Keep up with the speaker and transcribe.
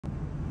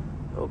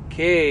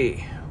Okay,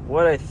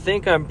 what I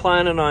think I'm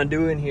planning on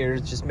doing here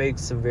is just make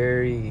some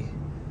very,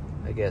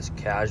 I guess,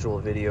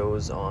 casual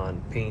videos on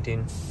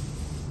painting.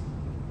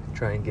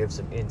 Try and give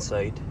some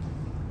insight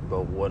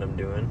about what I'm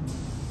doing.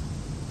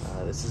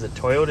 This is a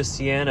Toyota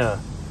Sienna,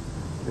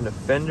 and a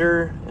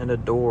fender and a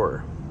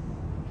door.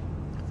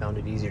 I found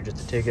it easier just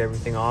to take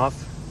everything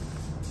off.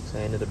 So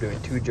I ended up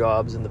doing 2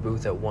 jobs in the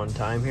booth at one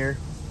time here.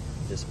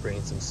 Just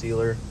spraying some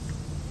sealer.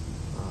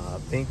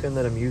 Paint gun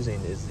that I'm using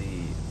is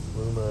the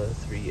Luma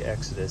 3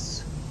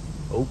 Exodus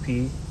OP.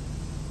 I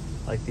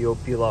like the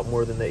OP a lot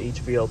more than the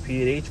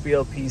HVLP. An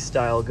HVLP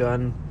style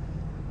gun,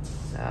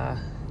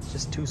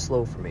 just too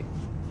slow for me.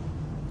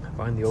 I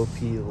find the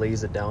OP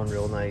lays it down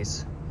real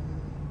nice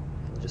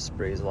and just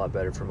sprays a lot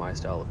better for my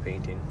style of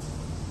painting.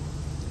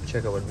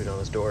 Check out what I'm doing on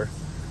this door.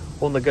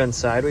 Holding the gun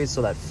sideways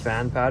so that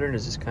fan pattern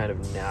is just kind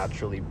of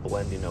naturally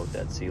blending out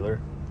that sealer.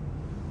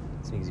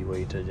 It's an easy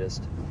way to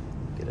just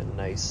get a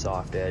nice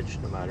soft edge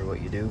no matter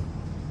what you do.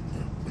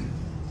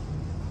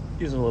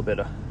 Using a little bit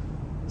of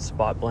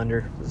spot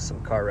blender. This is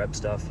some car rep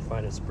stuff. I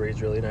find it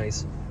sprays really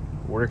nice.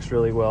 Works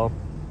really well.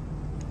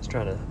 Just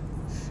trying to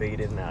fade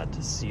in that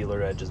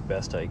sealer edge as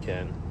best I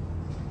can.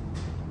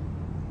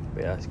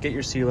 But yeah, get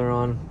your sealer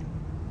on.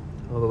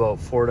 I'm about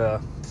 4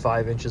 to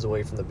 5 inches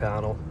away from the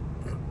panel.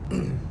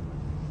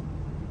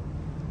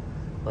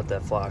 Let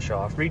that flash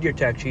off. Read your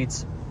tech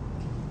sheets.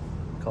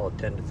 Call it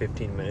 10 to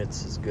 15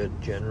 minutes is good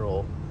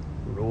general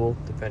rule,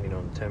 depending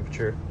on the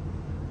temperature.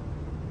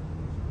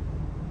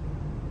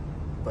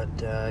 But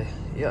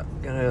yeah,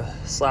 gonna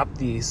slap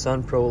the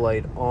SunPro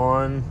light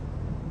on.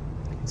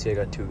 You can see I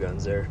got 2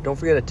 guns there. Don't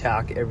forget to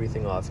tack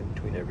everything off in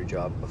between every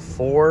job.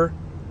 Before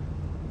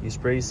you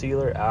spray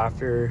sealer,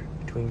 after,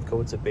 between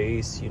coats of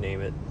base, you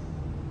name it.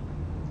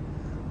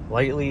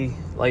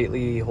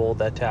 Lightly hold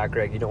that tack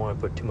rag. You don't want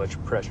to put too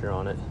much pressure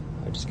on it.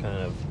 I just kind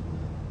of,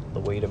 the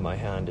weight of my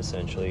hand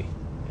essentially.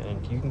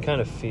 And you can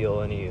kind of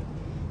feel any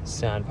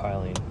sand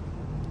piling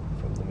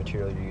from the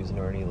material you're using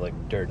or any like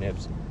dirt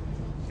nips.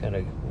 Kind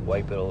of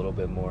wipe it a little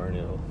bit more and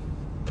it'll,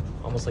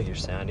 almost like you're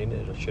sanding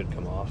it, it should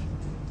come off.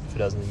 If it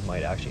doesn't, you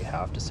might actually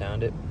have to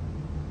sand it.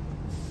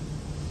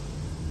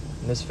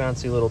 And this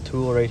fancy little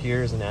tool right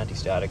here is an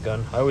anti-static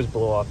gun. I always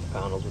blow off the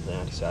panels with an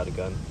anti-static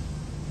gun.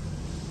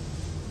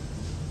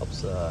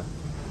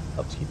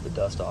 Helps keep the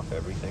dust off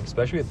everything,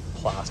 especially with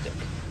plastic.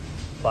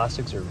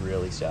 Plastics are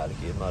really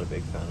staticky. I'm not a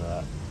big fan of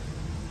that.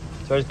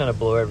 So I just kind of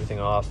blow everything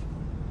off.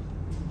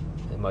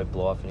 It might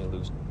blow off any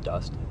loose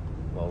dust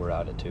while we're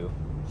at it too.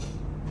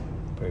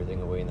 Put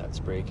everything away in that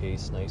spray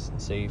case, nice and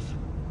safe.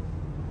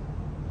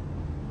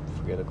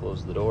 Forget to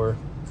close the door.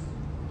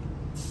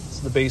 This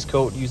is the base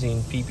coat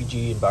using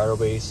PPG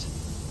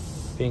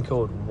EnviroBase. Paint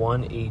code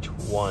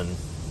 1H1.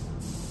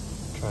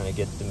 Trying to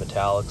get the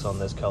metallics on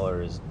this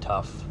color is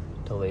tough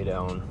to lay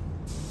down.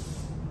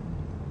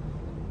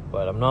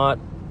 But I'm not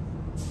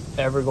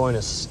ever going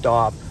to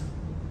stop,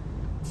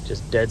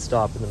 just dead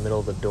stop in the middle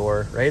of the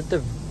door. Right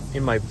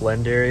in my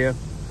blend area,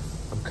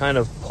 I'm kind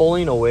of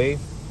pulling away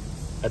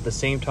at the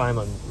same time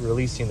I'm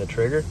releasing the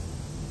trigger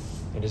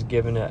and just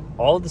giving it,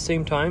 all at the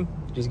same time,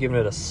 just giving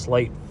it a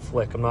slight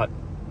flick. I'm not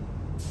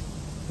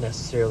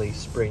necessarily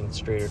spraying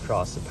straight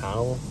across the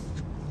panel,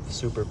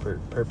 super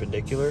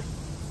perpendicular,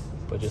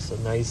 but just a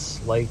nice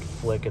slight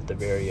flick at the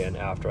very end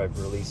after I've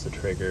released the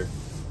trigger,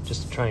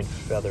 just to try and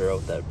feather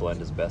out that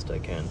blend as best I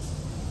can.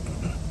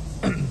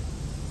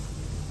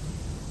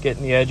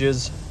 Getting the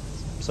edges.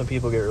 Some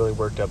people get really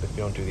worked up if you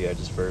don't do the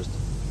edges first.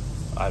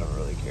 I don't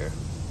really care.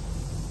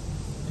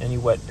 Any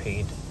wet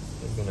paint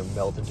is going to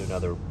melt into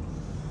another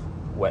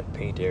wet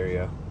paint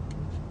area.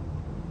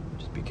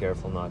 Just be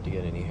careful not to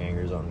get any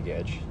hangers on the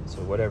edge.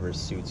 So whatever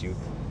suits you.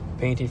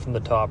 Painting from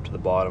the top to the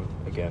bottom,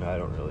 again, I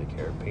don't really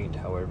care. Paint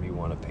however you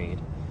want to paint.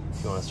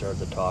 If you want to start at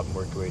the top and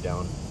work your way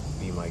down,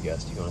 be my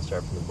guest. If you want to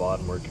start from the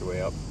bottom, work your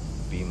way up,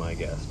 be my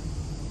guest.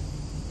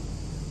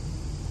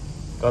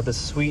 Got this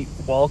sweet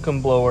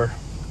Welcome blower.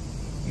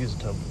 Use it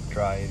to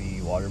dry the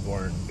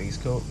waterborne base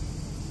coat.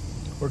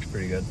 Works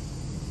pretty good.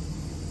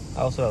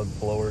 I also have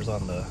blowers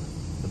on the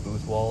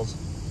booth walls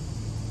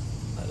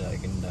that I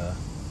can,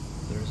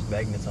 there's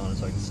magnets on it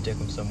so I can stick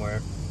them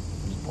somewhere.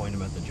 Just point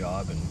them at the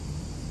job and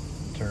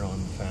turn on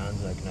the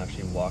fans, and I can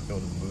actually walk out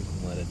of the booth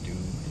and let it do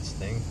its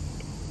thing.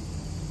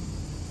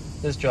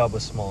 This job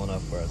was small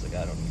enough where I was like,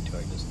 I don't need to,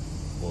 I can just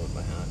blow it with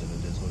my hand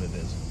and it is what it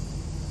is.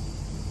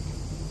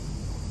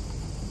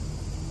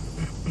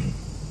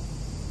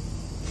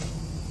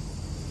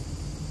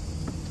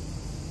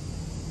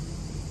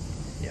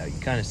 Yeah, you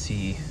kind of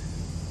see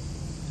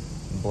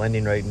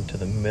blending right into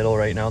the middle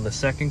right now. The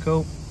second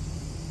coat,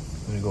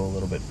 I'm gonna go a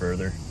little bit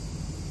further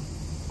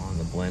on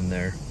the blend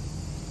there.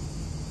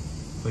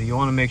 But you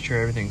want to make sure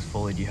everything's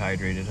fully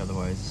dehydrated,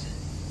 otherwise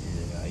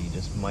you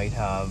just might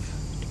have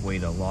to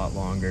wait a lot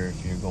longer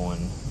if you're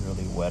going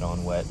really wet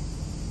on wet.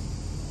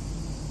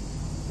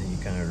 Then you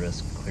kind of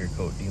risk clear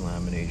coat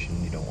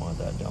delamination. You don't want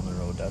that down the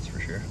road, that's for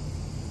sure.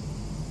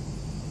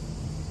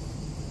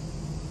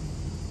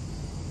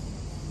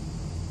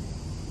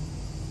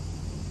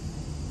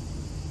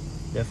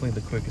 Definitely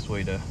the quickest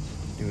way to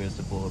do is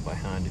to blow it by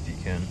hand if you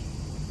can.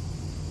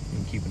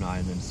 And keep an eye,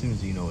 and then as soon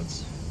as you know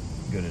it's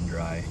good and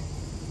dry,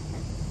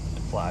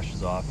 it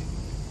flashes off.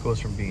 It goes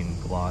from being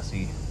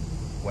glossy,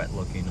 wet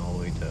looking, all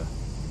the way to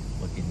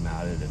looking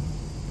matted and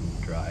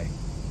dry.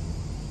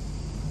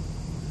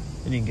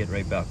 Then you can get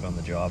right back on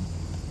the job.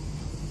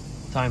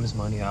 Time is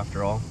money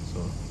after all,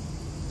 so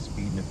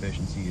speed and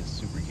efficiency is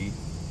super key.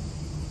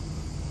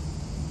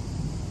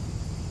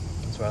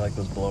 That's why I like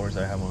those blowers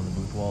I have on the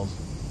booth walls.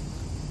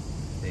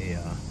 They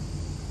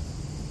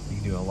you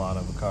can do a lot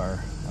of a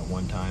car at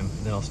one time.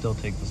 And then I'll still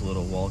take this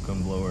little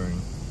Welcome blower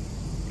and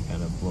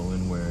kind of blow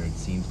in where it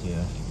seems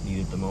to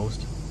need it the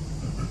most.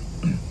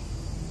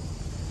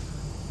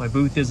 My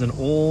booth is an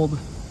old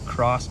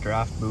cross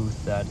draft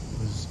booth that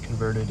was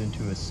converted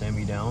into a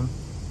semi-down.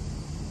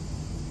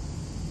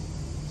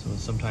 So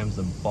sometimes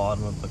the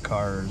bottom of the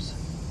cars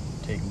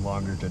take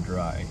longer to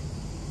dry,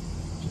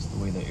 just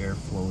the way the air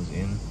flows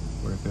in,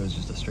 where if it was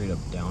just a straight up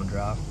down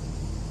draft,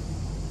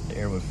 the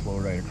air would flow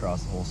right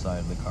across the whole side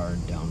of the car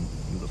and down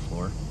through the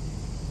floor.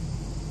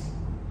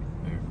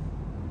 There.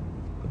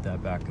 Put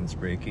that back in the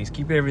spray case.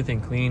 Keep everything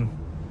clean.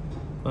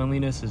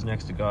 Cleanliness is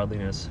next to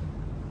godliness.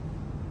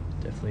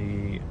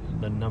 Definitely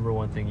the number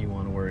one thing you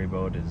want to worry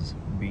about is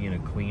being a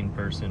clean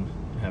person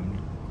and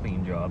having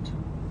clean jobs.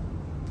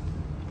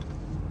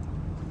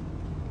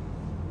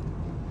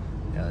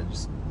 Yeah,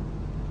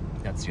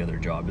 that's the other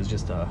job, is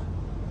just a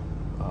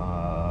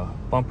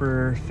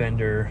bumper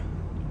fender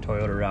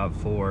Toyota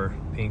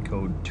RAV4, paint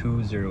code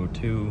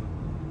 202,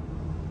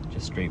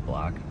 just straight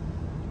black.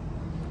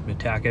 I'm gonna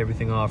tack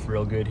everything off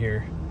real good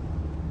here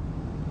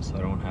so I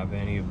don't have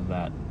any of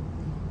that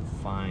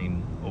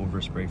fine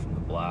overspray from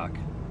the black.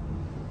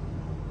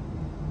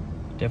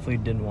 Definitely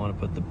didn't want to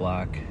put the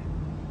black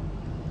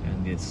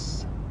and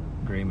this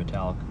gray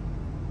metallic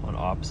on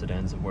opposite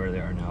ends of where they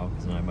are now,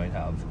 because then I might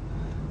have,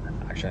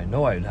 actually I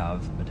know I'd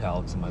have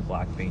metallics in my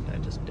black paint. I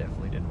just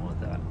definitely didn't want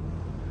that.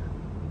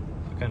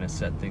 So I kind of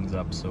set things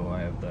up so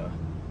I have the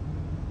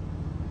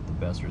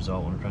best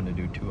result when I'm trying to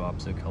do two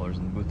opposite colors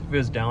in the booth. If it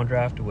was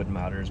downdraft, it wouldn't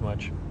matter as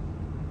much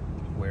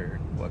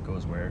what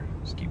goes where.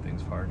 Just keep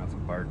things far enough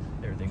apart,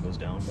 everything goes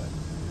down, but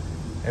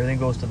everything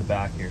goes to the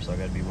back here, so I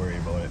gotta be worried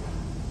about it.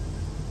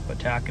 But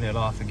tacking it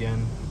off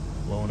again,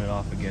 blowing it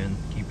off again,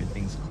 keeping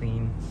things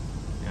clean.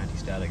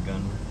 Anti-static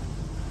gun,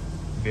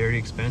 very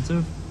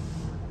expensive,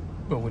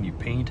 but when you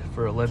paint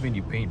for a living,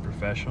 you paint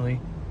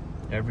professionally,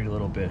 every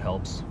little bit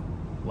helps.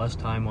 Less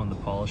time on the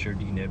polisher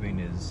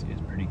denibbing is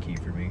pretty key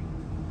for me.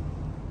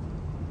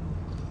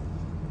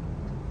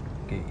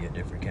 Get you a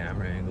different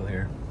camera angle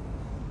here.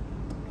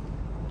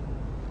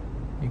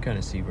 You kind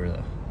of see where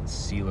the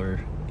sealer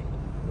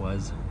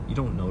was. You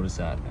don't notice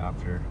that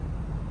after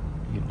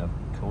you get enough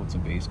coats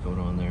of base coat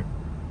on there.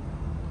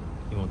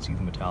 You won't see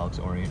the metallics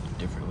oriented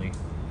differently.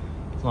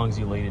 As long as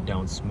you laid it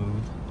down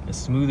smooth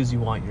as you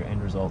want your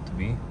end result to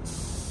be,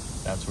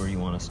 that's where you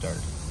want to start.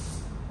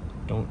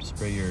 Don't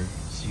spray your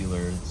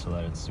sealer so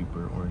that it's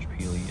super orange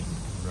peely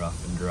and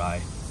rough and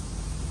dry.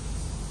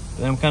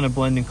 Then I'm kind of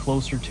blending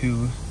closer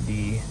to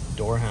the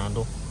door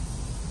handle.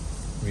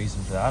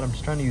 Reason for that, I'm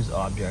just trying to use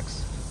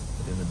objects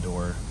within the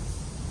door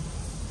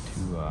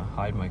to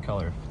hide my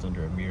color if it's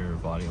under a mirror or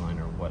body line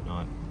or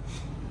whatnot.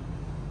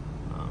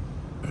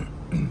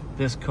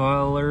 This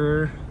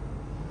color,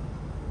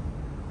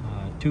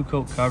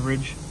 2-coat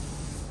coverage,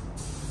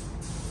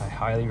 I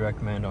highly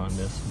recommend on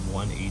this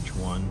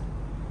 1H1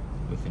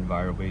 with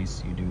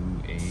EnviroBase. You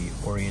do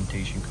a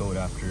orientation coat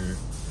after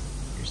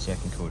your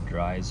second coat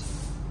dries.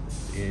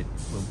 It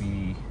will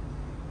be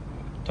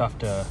tough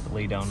to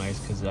lay down nice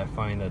because I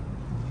find that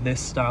this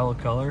style of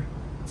color,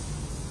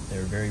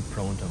 they're very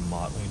prone to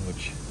mottling,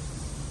 which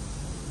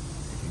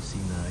if you've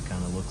seen that, it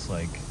kind of looks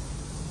like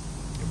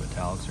your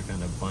metallics are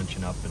kind of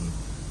bunching up and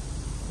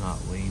not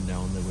laying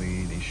down the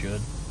way they should.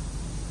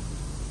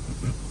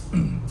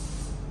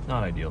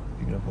 Not ideal.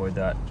 You can avoid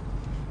that.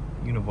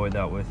 You can avoid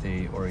that with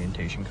a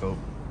orientation coat,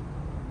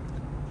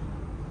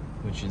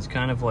 which is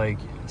kind of like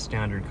a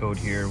standard coat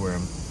here where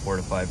I'm 4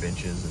 to 5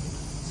 inches and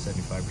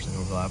 75%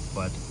 overlap,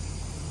 but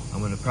I'm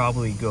going to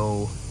probably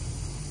go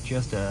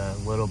just a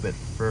little bit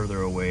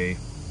further away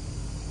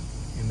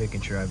and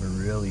making sure I have a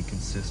really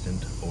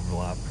consistent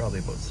overlap, probably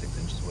about 6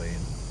 inches away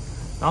and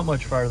not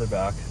much farther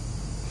back.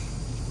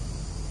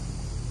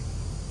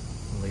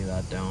 Lay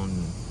that down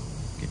and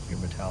get your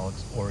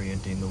metallics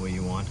orienting the way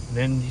you want. And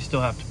then you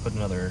still have to put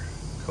another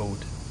coat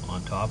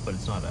on top, but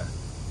it's not a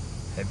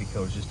heavy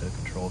coat, it's just a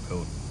control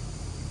coat.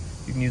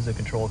 You can use a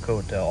control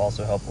coat to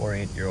also help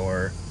orient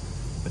your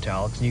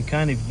metallics, and you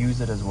kind of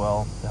use it as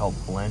well to help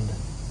blend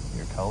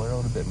your color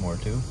out a bit more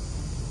too.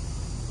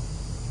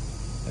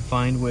 I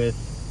find with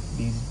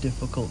these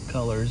difficult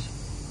colors,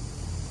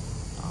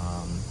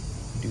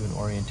 you do an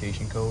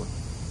orientation coat,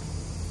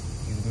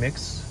 you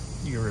mix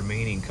your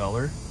remaining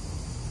color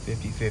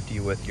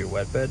 50-50 with your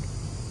wet bed,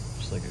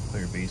 just like a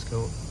clear base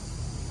coat,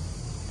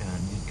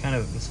 and you kind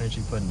of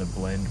essentially put in a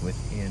blend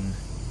within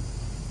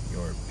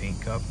your paint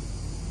cup.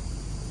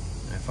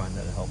 And I find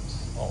that it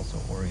helps also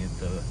orient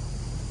the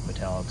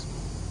metallics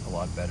a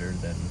lot better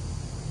than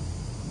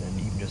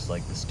even just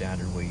like the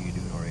standard way you do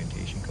an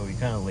orientation coat. You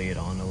kind of lay it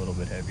on a little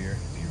bit heavier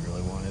if you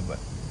really wanted, but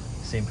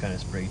same kind of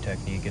spray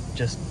technique. It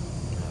just,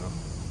 I don't know,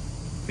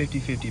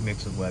 50-50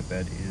 mix with wet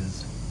bed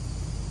is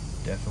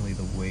definitely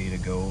the way to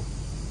go.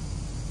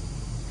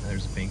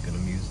 There's a paint gun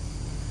I'm using.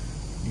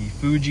 The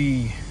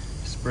Fuji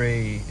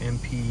Spray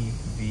MP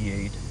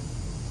V8.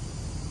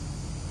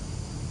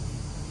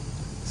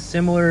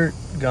 Similar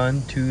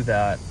gun to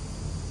that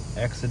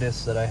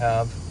Exodus that I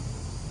have.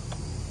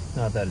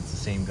 Not that it's the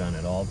same gun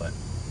at all, but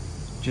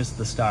just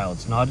the style.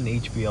 It's not an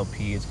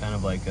HVLP. It's kind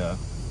of like a,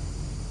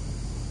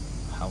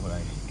 how would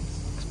I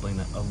explain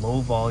that? A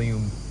low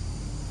volume,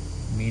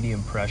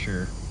 medium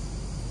pressure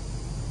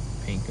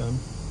paint gun.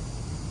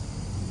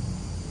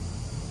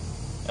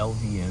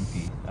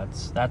 LVMP.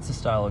 That's the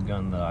style of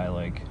gun that I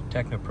like.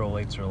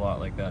 Technoprolates are a lot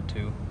like that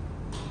too.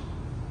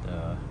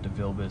 The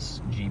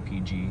DeVilbiss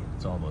GPG.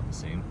 It's all about the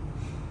same.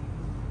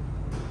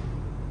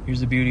 Here's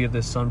the beauty of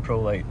this Sun Pro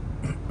light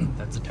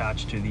that's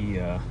attached to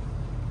the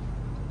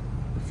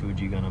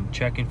Fuji gun. I'm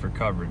checking for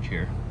coverage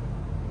here,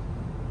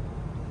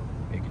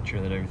 making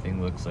sure that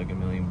everything looks like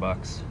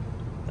 $1,000,000.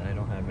 That I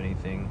don't have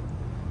anything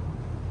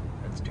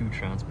that's too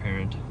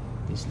transparent.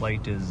 This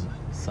light is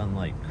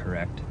sunlight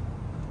correct.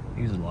 I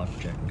use it a lot for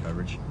checking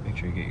coverage. Make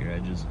sure you get your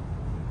edges.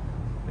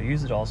 I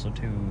use it also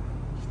to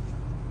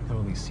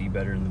kind of see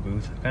better in the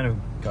booth. I've kind of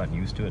gotten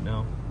used to it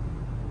now.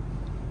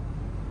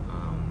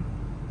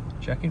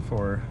 Checking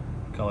for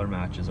color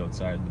matches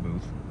outside of the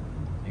booth.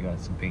 You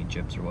got some paint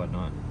chips or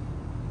whatnot.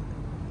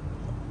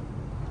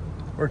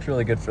 Works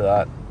really good for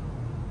that.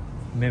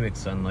 Mimics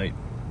sunlight.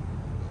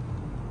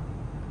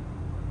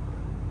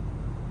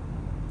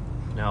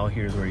 Now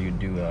here's where you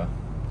do a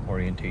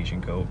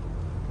orientation coat.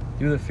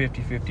 Do the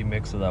 50-50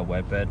 mix of that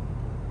wet bed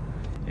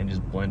and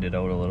just blend it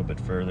out a little bit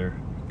further.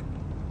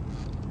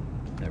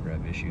 Never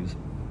have issues.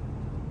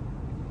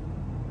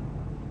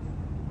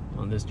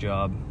 On this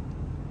job,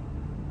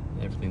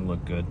 everything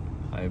looked good.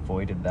 I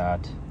avoided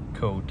that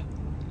coat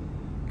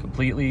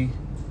completely.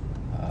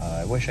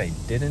 I wish I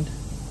didn't,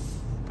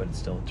 but it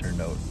still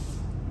turned out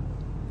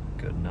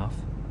good enough.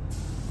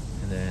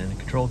 And then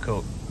control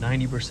coat,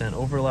 90%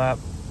 overlap,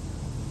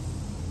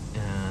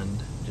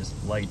 and just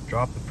light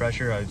drop the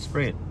pressure. I would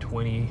spray it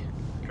 20,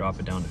 drop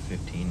it down to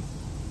 15.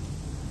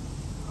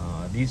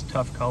 These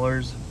tough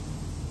colors,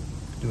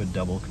 do a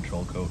double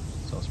control coat.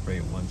 So I'll spray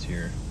it once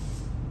here,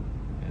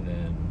 and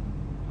then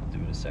I'll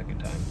do it a second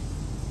time.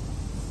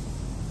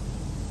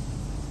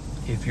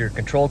 If your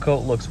control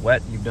coat looks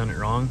wet, you've done it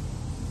wrong.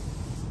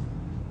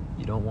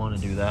 You don't want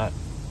to do that.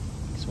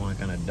 You just want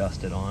to kind of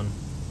dust it on.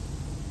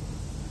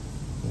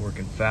 I'm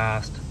working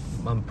fast.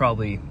 I'm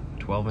probably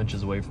 12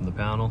 inches away from the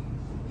panel.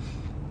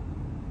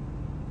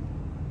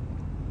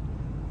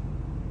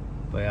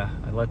 But yeah,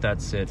 I let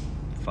that sit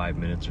 5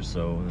 minutes or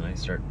so, and then I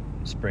start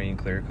spraying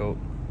clear coat.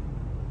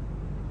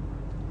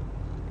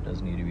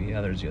 Doesn't need to be.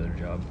 Yeah, there's the other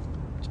job.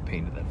 Just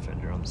painted that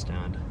fender on the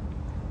stand.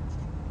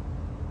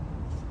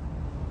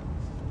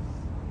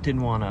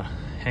 Didn't want to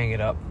hang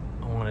it up.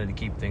 I wanted to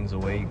keep things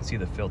away. You can see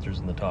the filters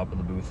in the top of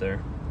the booth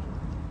there.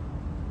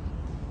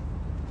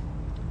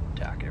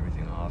 Tack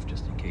everything off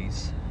just in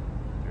case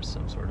there's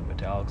some sort of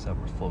metallics that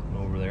were floating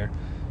over there.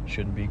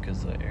 Shouldn't be,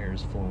 because the air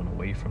is flowing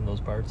away from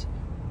those parts.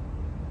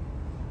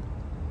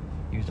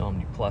 Used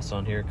Omni Plus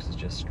on here because it's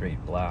just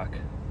straight black.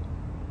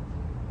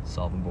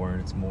 Solvent borne,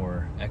 it's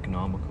more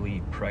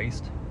economically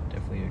priced.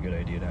 Definitely a good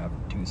idea to have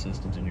 2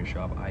 systems in your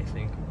shop, I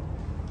think.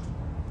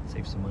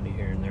 Save some money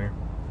here and there.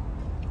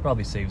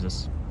 Probably saves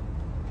us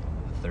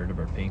 1/3 of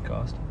our paint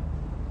cost.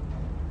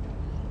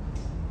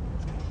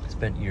 I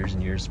spent years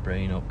and years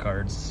spraying out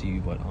cards to see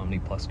what Omni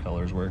Plus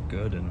colors work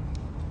good, and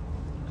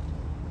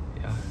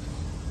yeah,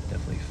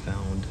 definitely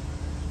found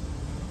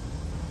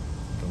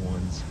the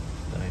ones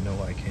that I know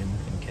I can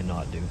and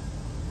cannot do.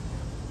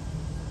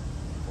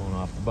 Blowing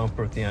off the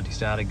bumper with the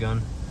anti-static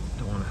gun.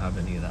 Don't want to have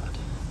any of that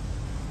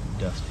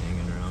dust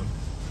hanging around.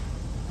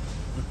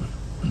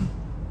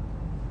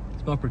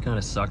 This bumper kind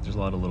of sucked. There's a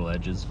lot of little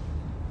edges.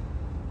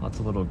 Lots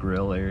of little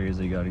grill areas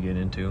that you got to get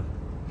into.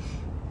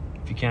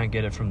 If you can't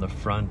get it from the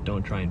front,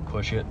 don't try and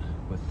push it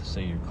with,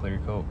 say, your clear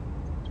coat.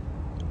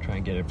 Try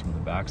and get it from the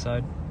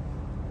backside.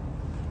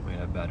 Might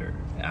have better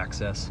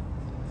access.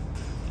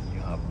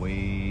 You'll have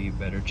way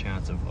better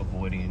chance of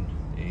avoiding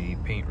a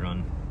paint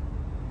run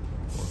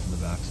or from the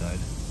backside.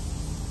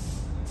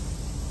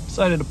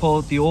 Decided to pull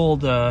out the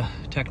old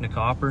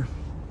Technicopper.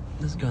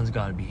 This gun's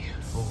got to be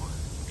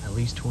at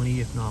least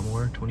 20, if not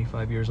more,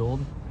 25 years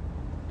old.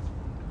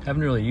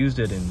 Haven't really used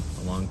it in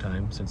a long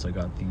time since I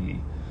got the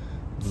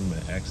Luma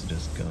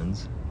Exodus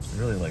guns. I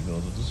really like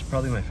those. Those are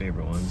probably my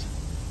favorite ones.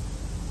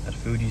 That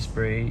Fuji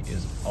spray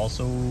is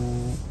also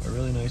a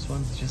really nice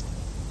one. It's just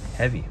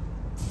heavy.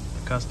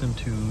 Accustomed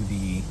to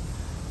the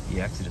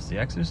Exodus. The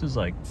Exodus is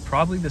like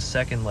probably the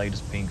second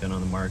lightest paint gun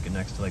on the market,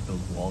 next to like those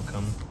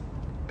Wacom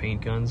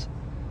paint guns,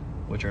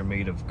 which are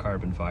made of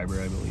carbon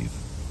fiber, I believe.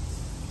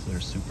 So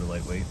they're super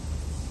lightweight.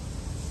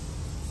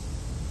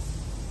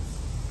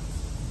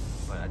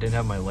 But I didn't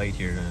have my light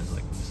here, and I was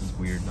like, this is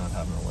weird not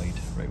having a light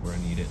right where I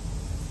need it.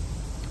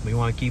 We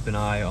want to keep an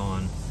eye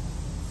on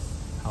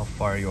how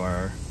far you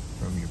are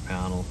from your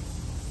panel.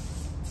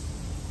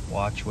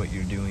 Watch what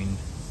you're doing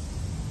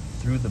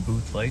through the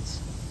booth lights.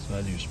 So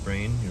as you're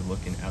spraying, you're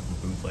looking at the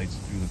booth lights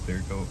through the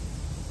clear coat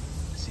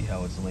to see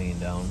how it's laying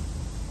down.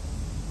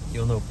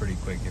 You'll know pretty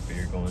quick if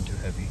you're going too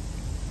heavy,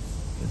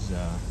 because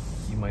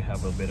you might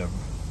have a bit of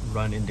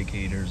run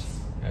indicators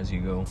as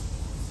you go.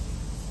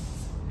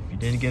 If you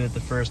didn't get it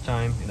the first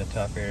time in a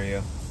tough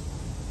area,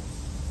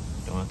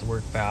 you don't have to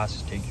work fast,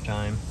 just take your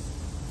time.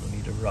 Don't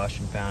need to rush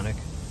and panic.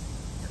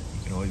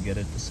 You can always get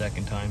it the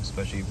second time,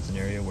 especially if it's an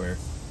area where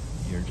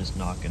you're just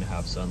not going to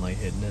have sunlight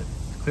hitting it.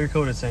 The clear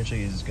coat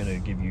essentially is going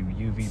to give you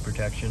UV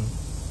protection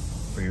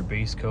for your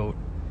base coat,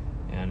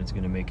 and it's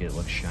going to make it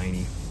look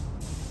shiny.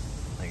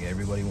 Like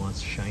everybody wants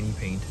shiny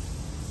paint.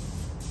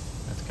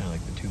 That's kind of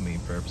like the two main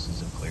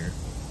purposes of clear.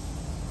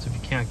 So if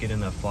you can't get in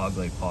that fog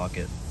light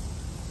pocket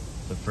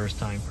the first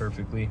time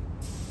perfectly,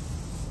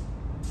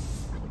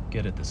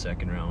 get it the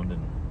second round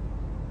and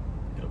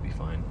it'll be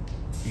fine.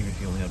 Even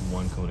if you only had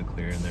one coat of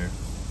clear in there.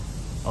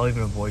 I'll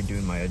even avoid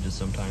doing my edges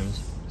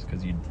sometimes, just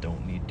because you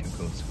don't need 2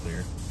 coats of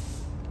clear.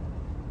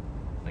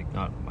 Like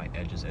not my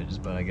edges,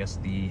 but I guess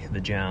the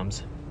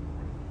jambs.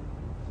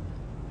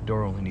 The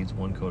door only needs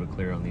 1 coat of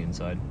clear on the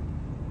inside.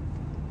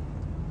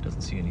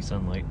 Doesn't see any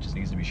sunlight, just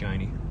needs to be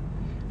shiny.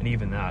 And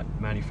even that,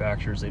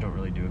 manufacturers, they don't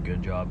really do a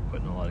good job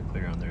putting a lot of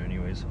clear on there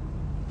anyways.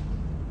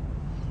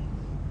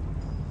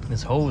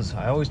 This hose,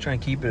 I always try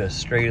and keep it as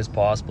straight as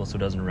possible so it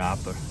doesn't wrap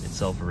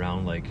itself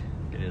around like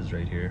it is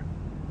right here.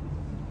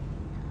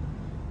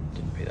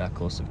 Didn't pay that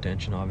close of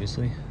attention,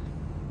 obviously.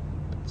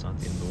 It's not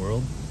the end of the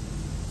world.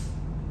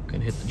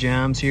 Gonna hit the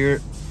jambs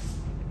here.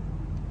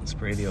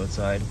 Spray the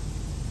outside.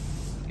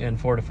 Again,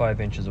 4 to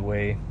 5 inches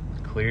away.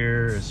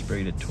 Clear is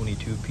sprayed at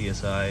 22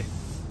 psi,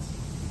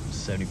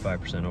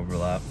 75%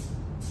 overlap.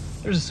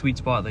 There's a sweet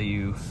spot that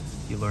you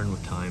learn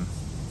with time.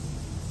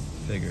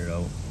 Figure it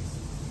out.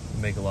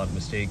 You make a lot of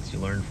mistakes, you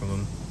learn from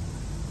them.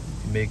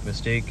 If you make a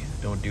mistake,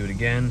 don't do it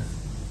again.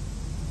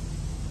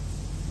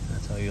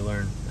 That's how you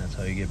learn. That's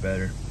how you get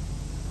better.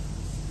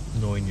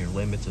 Knowing your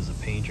limits as a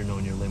painter,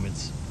 knowing your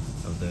limits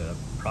of the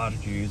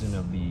product you're using,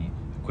 of the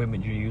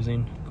equipment you're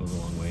using, goes a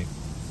long way.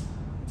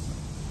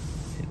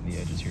 Hitting the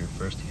edges here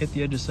first. Hit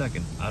the edges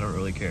second. I don't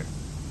really care.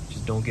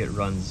 Just don't get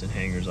runs and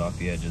hangers off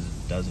the edges.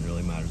 It doesn't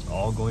really matter. It's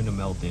all going to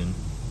melt in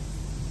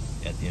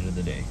at the end of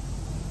the day.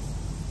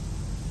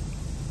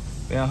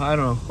 But yeah, I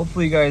don't know.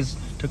 Hopefully you guys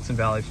took some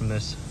value from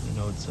this. I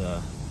know it's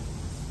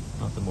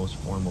not the most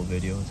formal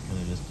video. It's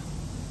kind of just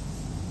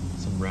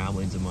some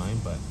ramblings of mine,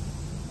 but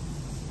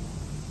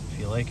if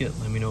you like it,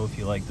 let me know if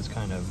you like this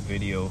kind of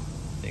video.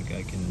 I think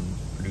I can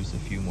produce a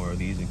few more of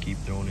these and keep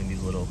throwing in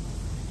these little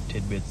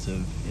tidbits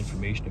of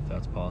information if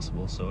that's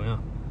possible. So yeah,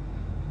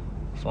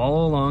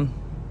 follow along.